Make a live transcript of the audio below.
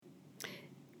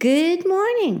Good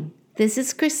morning. This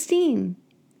is Christine.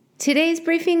 Today's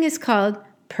briefing is called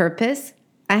Purpose,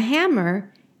 a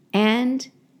Hammer, and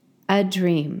a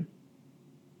Dream.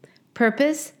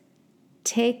 Purpose,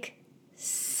 take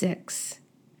 6.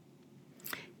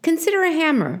 Consider a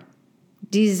hammer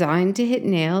designed to hit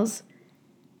nails.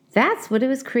 That's what it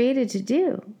was created to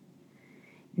do.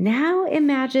 Now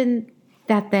imagine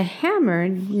that the hammer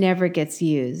never gets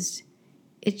used.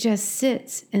 It just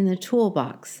sits in the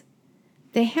toolbox.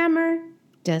 The hammer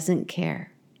doesn't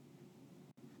care.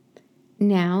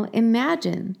 Now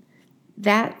imagine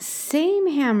that same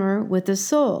hammer with a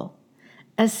soul,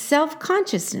 a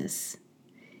self-consciousness.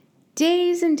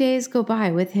 Days and days go by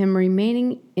with him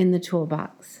remaining in the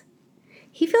toolbox.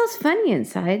 He feels funny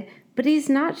inside, but he's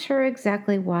not sure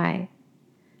exactly why.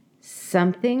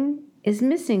 Something is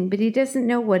missing, but he doesn't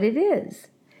know what it is.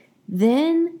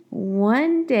 Then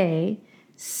one day,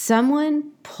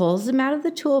 someone pulls him out of the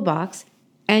toolbox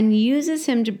and uses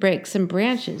him to break some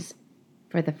branches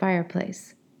for the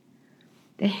fireplace.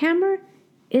 The hammer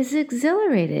is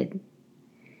exhilarated.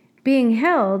 Being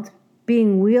held,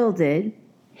 being wielded,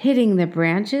 hitting the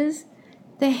branches,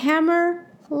 the hammer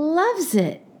loves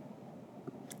it.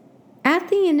 At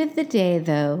the end of the day,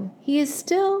 though, he is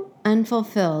still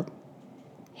unfulfilled.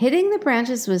 Hitting the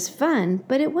branches was fun,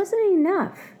 but it wasn't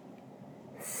enough.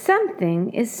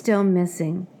 Something is still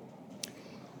missing.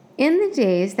 In the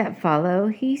days that follow,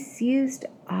 he's used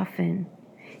often.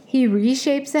 He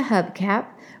reshapes a hubcap,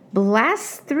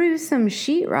 blasts through some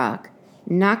sheetrock,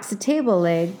 knocks a table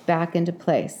leg back into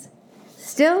place.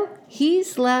 Still,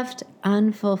 he's left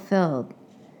unfulfilled.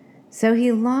 So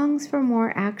he longs for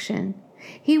more action.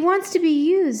 He wants to be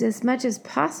used as much as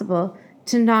possible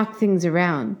to knock things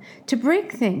around, to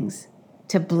break things,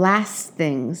 to blast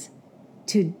things,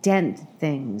 to dent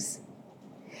things.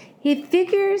 He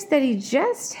figures that he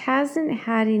just hasn't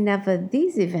had enough of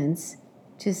these events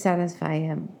to satisfy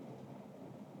him.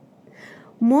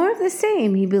 More of the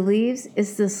same, he believes,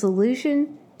 is the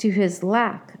solution to his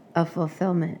lack of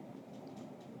fulfillment.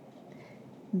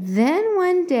 Then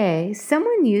one day,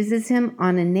 someone uses him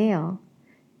on a nail.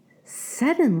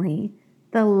 Suddenly,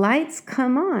 the lights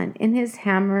come on in his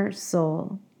hammer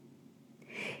soul.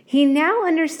 He now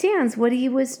understands what he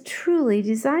was truly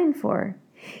designed for.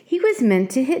 He was meant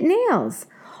to hit nails.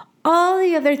 All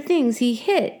the other things he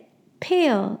hit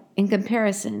pale in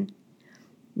comparison.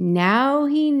 Now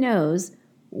he knows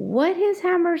what his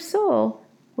hammer soul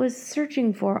was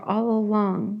searching for all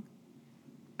along.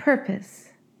 Purpose.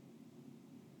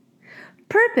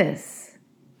 Purpose,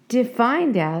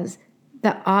 defined as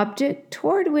the object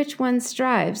toward which one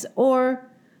strives or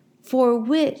for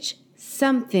which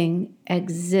something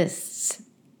exists.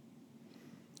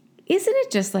 Isn't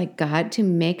it just like God to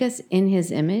make us in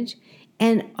His image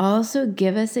and also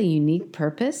give us a unique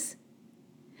purpose?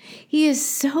 He is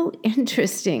so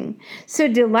interesting, so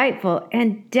delightful,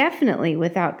 and definitely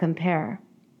without compare.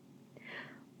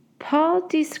 Paul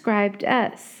described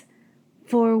us,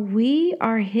 for we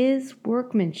are His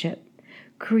workmanship,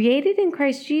 created in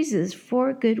Christ Jesus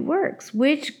for good works,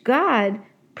 which God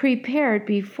prepared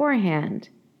beforehand,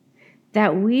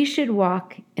 that we should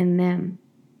walk in them.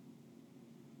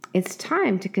 It's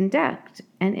time to conduct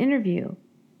an interview,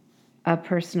 a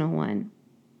personal one.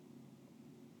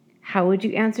 How would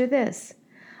you answer this?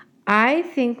 I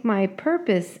think my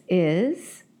purpose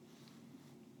is...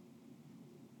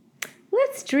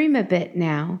 Let's dream a bit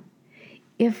now.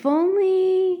 If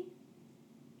only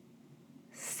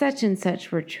such and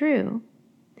such were true,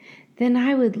 then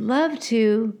I would love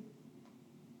to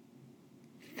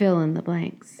fill in the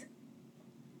blanks.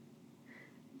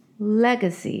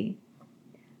 Legacy.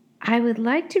 I would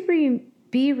like to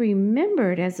be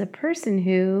remembered as a person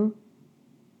who...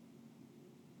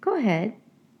 Go ahead.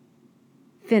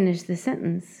 Finish the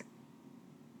sentence.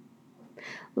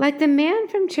 Like the man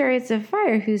from Chariots of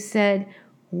Fire who said,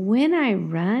 when I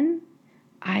run,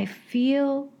 I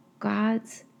feel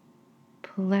God's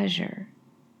pleasure.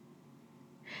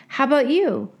 How about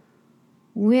you?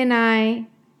 When I...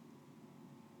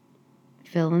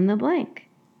 fill in the blank.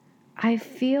 I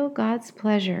feel God's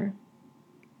pleasure.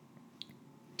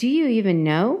 Do you even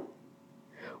know?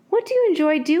 What do you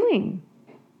enjoy doing?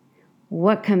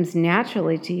 What comes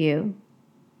naturally to you?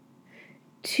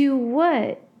 To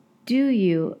what do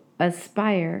you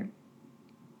aspire?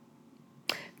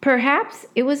 Perhaps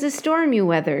it was a storm you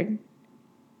weathered.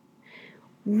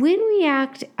 When we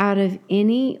act out of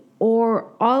any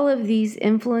or all of these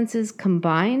influences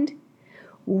combined,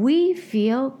 we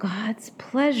feel God's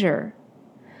pleasure,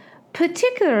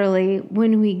 particularly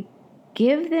when we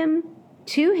give them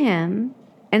to Him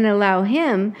and allow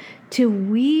Him to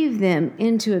weave them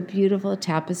into a beautiful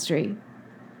tapestry.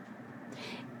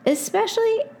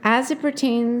 especially as it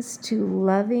pertains to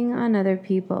loving on other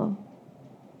people.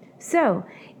 So,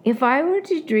 if I were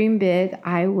to dream big,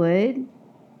 I would...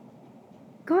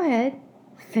 Go ahead,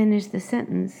 finish the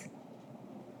sentence.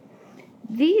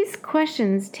 These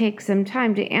questions take some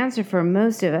time to answer for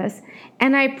most of us,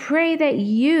 and I pray that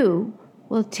you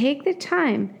will take the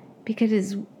time because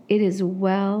it is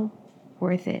well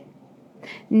worth it.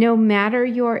 No matter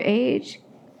your age,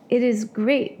 it is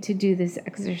great to do this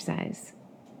exercise.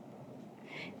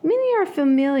 Many are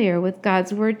familiar with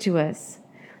God's word to us.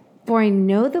 For I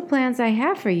know the plans I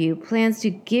have for you, plans to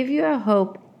give you a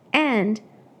hope and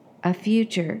a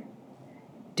future.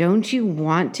 Don't you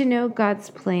want to know God's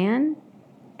plan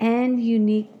and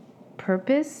unique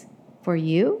purpose for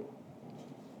you?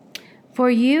 For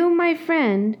you, my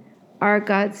friend, are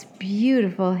God's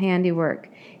beautiful handiwork,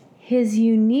 His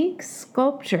unique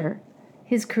sculpture,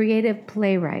 His creative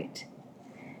playwright,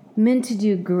 meant to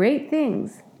do great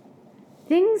things,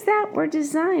 things that were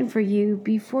designed for you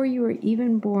before you were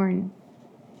even born.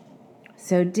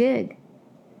 So dig,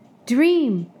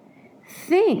 dream,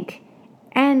 think,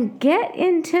 and get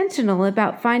intentional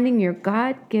about finding your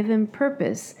God-given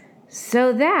purpose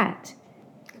so that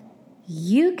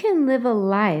you can live a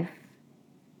life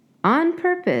on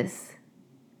purpose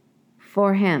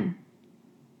for Him.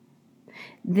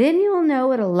 Then you will know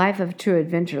what a life of true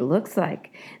adventure looks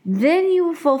like. Then you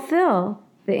will fulfill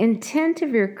the intent of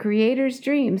your Creator's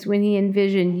dreams when He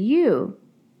envisioned you.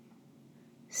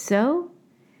 So,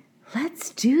 let's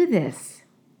do this.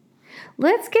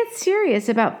 Let's get serious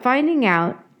about finding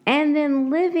out and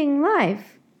then living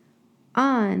life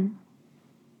on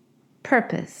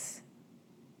purpose.